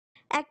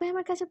এক ভাই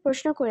আমার কাছে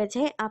প্রশ্ন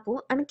করেছে, আপু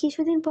আমি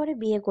কিছুদিন পরে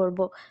বিয়ে করব।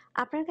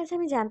 আপনার কাছে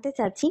আমি জানতে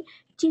চাচ্ছি,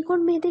 চিকন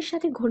মেয়েদের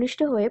সাথে ঘনিষ্ঠ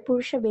হয়ে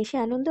পুরুষরা বেশি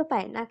আনন্দ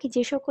পায় নাকি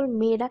যে সকল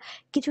মেয়েরা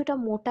কিছুটা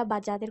মোটা বা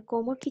যাদের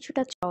কোমর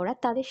কিছুটা চওড়া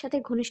তাদের সাথে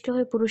ঘনিষ্ঠ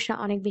হয়ে পুরুষরা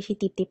অনেক বেশি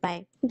তৃপ্তি পায়?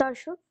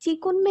 দর্শক,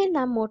 চিকন মেয়ে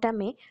না মোটা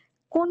মেয়ে,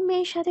 কোন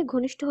মেয়ের সাথে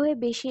ঘনিষ্ঠ হয়ে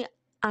বেশি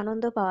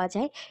আনন্দ পাওয়া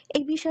যায়,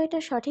 এই বিষয়টা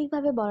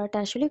সঠিকভাবে বলাটা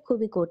আসলে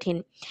খুবই কঠিন।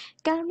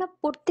 কেননা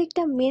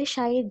প্রত্যেকটা মেয়ের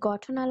শারীরিক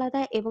গঠন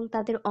আলাদা এবং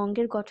তাদের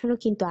অঙ্গের গঠনও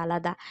কিন্তু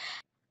আলাদা।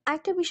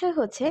 আরেকটা বিষয়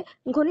হচ্ছে,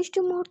 ঘনিষ্ঠ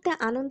মুহূর্তে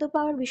আনন্দ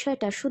পাওয়ার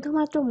বিষয়টা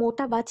শুধুমাত্র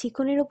মোটা বা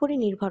চিকনের উপরই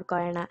নির্ভর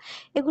করে না।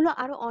 এগুলো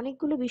আরো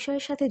অনেকগুলো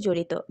বিষয়ের সাথে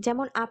জড়িত।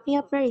 যেমন আপনি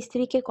আপনার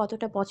স্ত্রীকে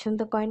কতটা পছন্দ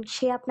করেন,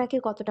 সে আপনাকে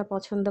কতটা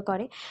পছন্দ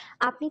করে,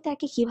 আপনি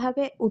তাকে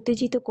কিভাবে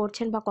উত্তেজিত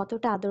করছেন বা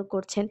কতটা আদর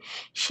করছেন,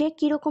 সে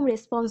কিরকম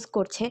রেসপন্স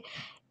করছে।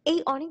 এই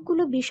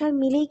অনেকগুলো বিষয়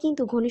মিলেই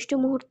কিন্তু ঘনিষ্ঠ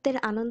মুহূর্তের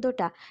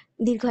আনন্দটা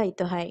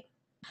দীর্ঘায়িত হয়।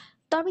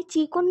 তবে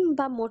চিকন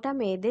বা মোটা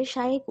মেয়েদের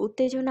শারীরিক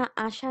উত্তেজনা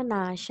আসা না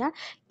আসা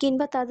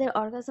কিংবা তাদের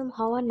অর্গাজম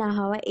হওয়া না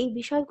হওয়া এই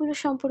বিষয়গুলো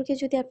সম্পর্কে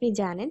যদি আপনি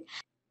জানেন,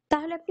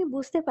 তাহলে আপনি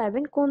বুঝতে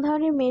পারবেন কোন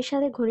ধরনের মেয়ের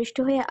সাথে ঘনিষ্ঠ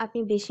হয়ে আপনি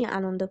বেশি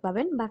আনন্দ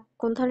পাবেন বা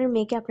কোন ধরনের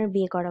মেয়েকে আপনার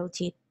বিয়ে করা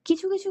উচিত।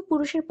 কিছু কিছু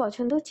পুরুষের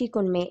পছন্দ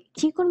চিকন মেয়ে।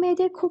 চিকন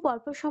মেয়েদের খুব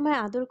অল্প সময়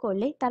আদর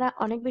করলেই তারা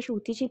অনেক বেশি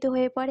উত্তেজিত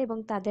হয়ে পড়ে এবং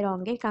তাদের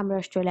অঙ্গে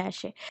কামড়াস চলে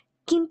আসে।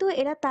 কিন্তু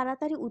এরা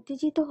তাড়াতাড়ি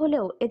উত্তেজিত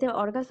হলেও এদের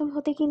অর্গাজম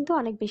হতে কিন্তু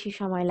অনেক বেশি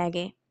সময়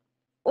লাগে।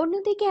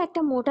 অন্যদিকে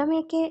একটা মোটা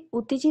মেয়েকে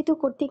উত্তেজিত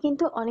করতে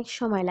কিন্তু অনেক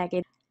সময় লাগে।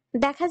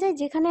 দেখা যায়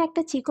যেখানে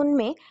একটা চিকন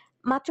মেয়ে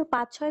মাত্র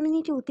 ৫-৬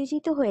 মিনিটে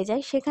উত্তেজিত হয়ে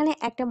যায়, সেখানে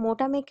একটা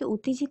মোটা মেয়েকে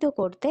উত্তেজিত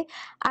করতে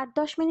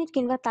 ৮-১০ মিনিট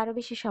কিংবা তারও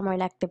বেশি সময়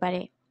লাগতে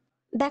পারে।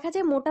 দেখা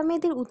যায় মোটা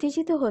মেয়েদের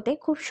উত্তেজিত হতে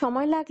খুব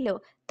সময় লাগলেও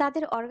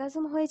তাদের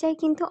অর্গাজম হয়ে যায়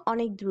কিন্তু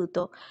অনেক দ্রুত।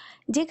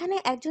 যেখানে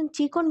একজন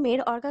চিকন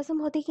মেয়ের অর্গাজম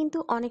হতে কিন্তু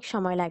অনেক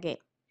সময় লাগে।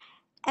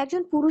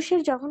 একজন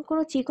পুরুষের যখন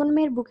কোনো চিকন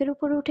মেয়ের বুকের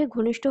উপরে উঠে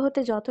ঘনিষ্ঠ হতে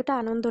যতটা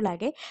আনন্দ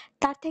লাগে,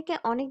 তার থেকে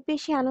অনেক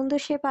বেশি আনন্দ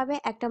সে পাবে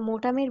একটা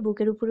মোটা মেয়ের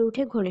বুকের উপরে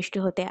উঠে ঘনিষ্ঠ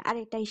হতে, আর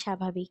এটাই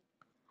স্বাভাবিক।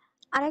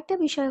 আরেকটা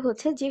বিষয়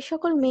হচ্ছে, যে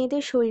সকল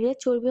মেয়েদের শরীরে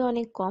চর্বি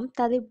অনেক কম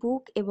তাদের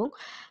বুক এবং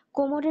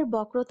কোমরের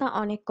বক্রতা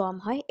অনেক কম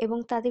হয় এবং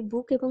তাদের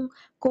বুক এবং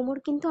কোমর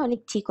কিন্তু অনেক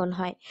চিকন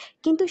হয়।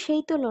 কিন্তু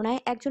সেই তুলনায়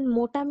একজন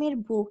মোটা মেয়ের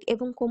বুক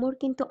এবং কোমর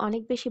কিন্তু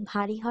অনেক বেশি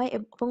ভারী হয়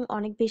এবং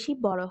অনেক বেশি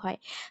বড় হয়।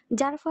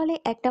 যার ফলে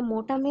একটা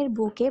মোটা মেয়ের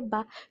বুকে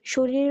বা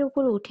শরীরের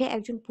উপর উঠে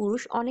একজন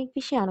পুরুষ অনেক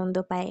বেশি আনন্দ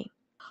পায়।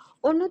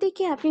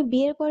 অন্যদিকে আপনি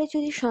বিয়ের পরে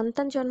যদি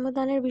সন্তান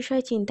জন্মদানের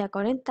বিষয়ে চিন্তা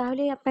করেন,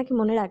 তাহলে আপনাকে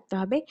মনে রাখতে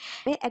হবে,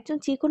 একজন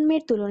চিকন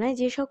মেয়ের তুলনায়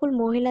যে সকল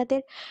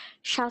মহিলাদের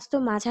স্বাস্থ্য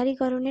মাঝারি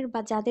গড়নের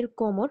বা যাদের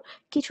কোমর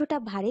কিছুটা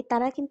ভারী,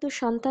 তারা কিন্তু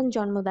সন্তান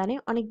জন্মদানে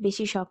অনেক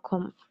বেশি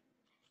সক্ষম।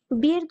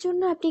 বিয়ের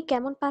জন্য আপনি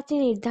কেমন পাত্রী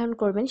নির্ধারণ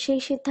করবেন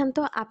সেই সিদ্ধান্ত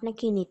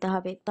আপনাকেই নিতে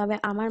হবে। তবে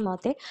আমার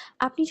মতে,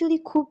 আপনি যদি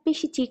খুব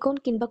বেশি চিকন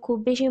কিংবা খুব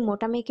বেশি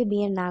মোটা মেয়েকে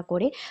বিয়ে না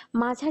করে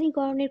মাঝারি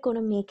গড়নের কোনো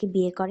মেয়েকে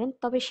বিয়ে করেন,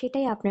 তবে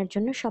সেটাই আপনার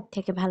জন্য সব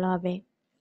থেকে ভালো হবে।